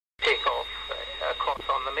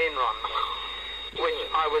main run, which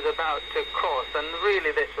I was about to cross, and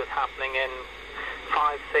really this was happening in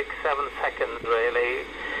 5, 6, 7 seconds, really.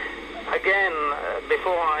 Again,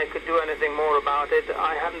 before I could do anything more about it,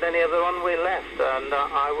 I hadn't any other runway left, and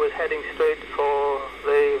I was heading straight for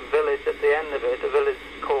the village at the end of it, a village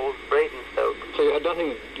called Bradenstoke. So you had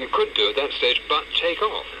nothing you could do at that stage but take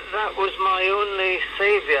off? That was my only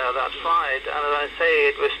saviour, that's right, and as I say,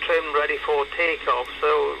 it was trimmed ready for takeoff, so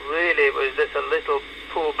really it was just a little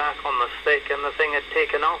pull back on the stick, and the thing had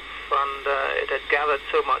taken off, and it had gathered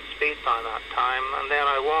so much speed by that time, and there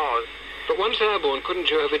I was. But once airborne,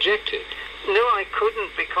 couldn't you have ejected? No, I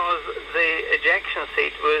couldn't, because the ejection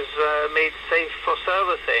seat was made safe for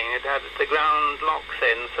servicing. It had the ground locks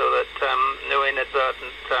in so that no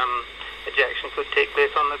inadvertent ejection could take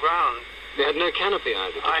place on the ground. You had no canopy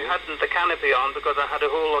either, did you? I hadn't the canopy on because I had a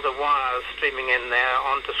whole lot of wires streaming in there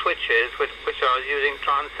onto switches, which I was using to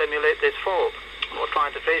try and simulate this fault, or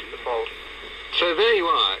trying to trace the fault. So there you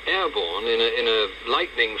are, airborne in a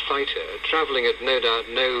Lightning fighter, travelling at no doubt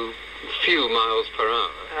no few miles per hour.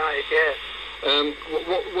 Right, yes.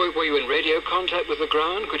 Were you in radio contact with the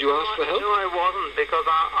ground? Could you ask for help? No, I wasn't, because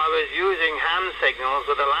I was using hand signals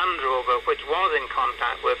with a Land Rover, which was in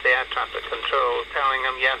contact with the air traffic control, telling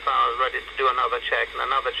them, yes, I was ready to do another check and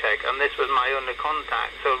another check, and this was my only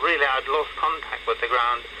contact. So really, I'd lost contact with the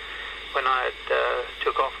ground when I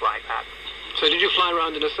took off like that. So did you fly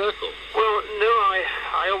around in a circle? Well, no,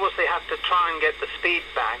 I obviously had to try and get the speed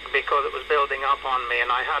back because it was building up on me,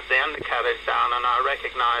 and I had the undercarriage down, and I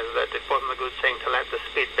recognized that it wasn't a good thing to let the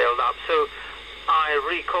speed build up. So I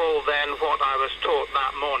recalled then what I was taught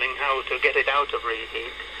that morning, how to get it out of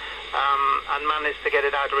reheat, and managed to get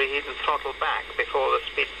it out of reheat and throttle back before the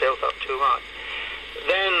speed built up too much.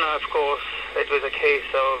 Then, of course, it was a case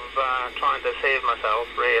of trying to save myself,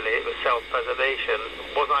 really. It was self-preservation.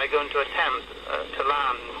 Was I going to attempt to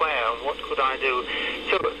land? Where? What could I do?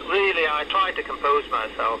 So, really, I tried to compose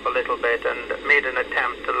myself a little bit and made an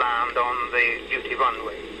attempt to land on the duty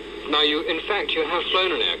runway. Now, in fact, you have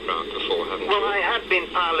flown an aircraft before, haven't you? Well, I had been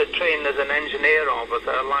pilot trained as an engineer of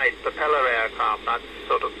a light propeller aircraft, that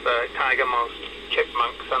sort of Tiger Moss,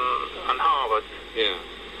 Chipmunks and Harvards. Yeah.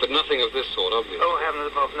 But nothing of this sort, obviously. Oh, heavens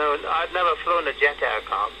above, no. I'd never flown a jet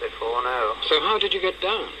aircraft before, no. So how did you get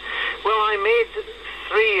down? Well, I made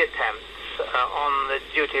 3 attempts on the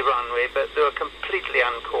duty runway, but they were completely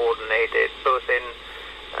uncoordinated, both in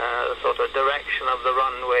the sort of direction of the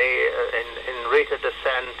runway, in rate of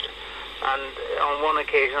descent, and on one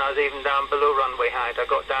occasion I was even down below runway height. I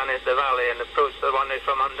got down into the valley and approached the runway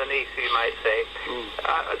from underneath, you might say.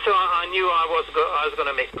 So I knew I was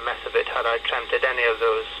going to make a mess of it had I attempted any of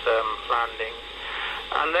those landings.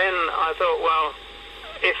 And then I thought, well,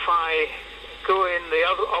 if I go in the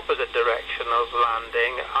opposite direction of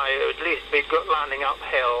landing, I would at least be landing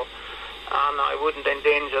uphill, and I wouldn't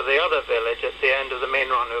endanger the other village at the end of the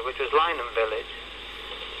main runway, which was Lyneham village.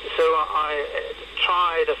 So I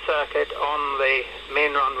tried a circuit on the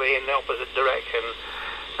main runway in the opposite direction,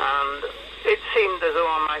 and it seemed as though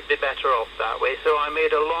I might be better off that way. So I made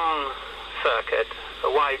a long circuit, a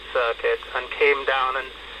wide circuit, and came down, and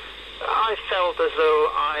I felt as though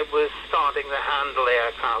I was starting to handle the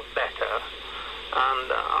aircraft better, and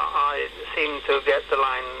I seemed to get the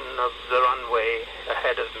line of the runway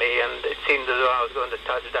ahead of me, and it seemed as though I was going to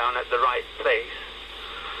touch down at the right place.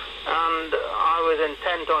 And I was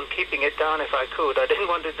intent on keeping it down if I could. I didn't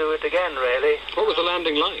want to do it again, really. What was the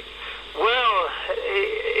landing like? Well,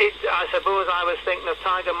 I suppose I was thinking of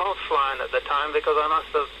Tiger Moth flying at the time, because I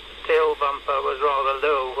must have, tail bumper was rather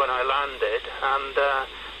low when I landed, and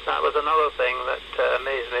that was another thing that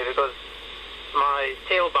amazed me, because my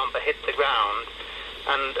tail bumper hit the ground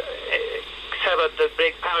and severed the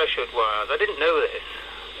brake parachute wires. I didn't know this.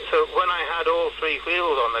 So when I had all 3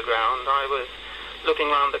 wheels on the ground, I was looking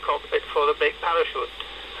around the cockpit for the brake parachute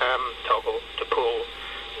toggle to pull,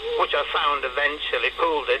 which I found eventually,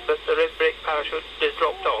 pulled it, but the brake parachute just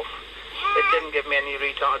dropped off. It didn't give me any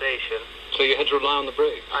retardation. So you had to rely on the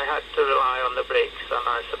brakes? I had to rely on the brakes, and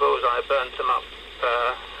I suppose I burnt them up,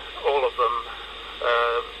 all of them,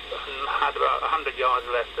 and had about 100 yards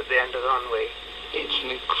left at the end of the runway. It's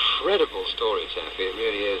an incredible story, Taffy, it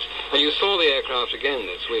really is. And you saw the aircraft again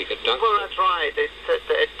this week at Duxford? Well, that's right. It's at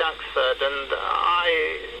Duxford, and I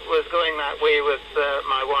was going that way with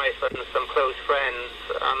my wife and some close friends,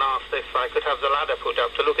 and asked if I could have the ladder put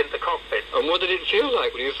up to look into the cockpit. And what did it feel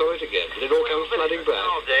like when you saw it again? Did it all come flooding back?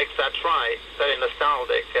 Nostalgic, that's right. Very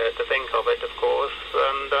nostalgic to think of it, of course.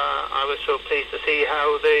 And I was so pleased to see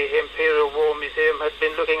how the Imperial War Museum had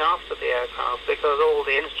been looking after the aircraft, because all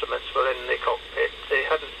the instruments were in the cockpit. They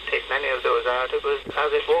hadn't taken any of those out. It was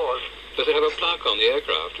as it was. Does it have a plaque on the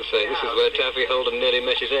aircraft to say this is where Taffy Holden nearly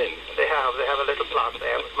met his end? They have a little plaque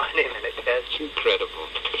there with my name in it, yes. It's incredible.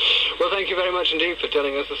 Well, thank you very much indeed for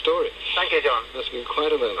telling us the story. Thank you, John. That's been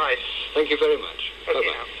quite a moment. Right. Thank you very much. Okay,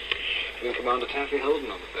 Bye-bye. Wing Commander Taffy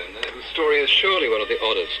Holden on the phone there, whose story is surely one of the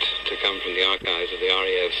oddest to come from the archives of the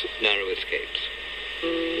RAF's narrow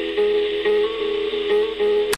escapes.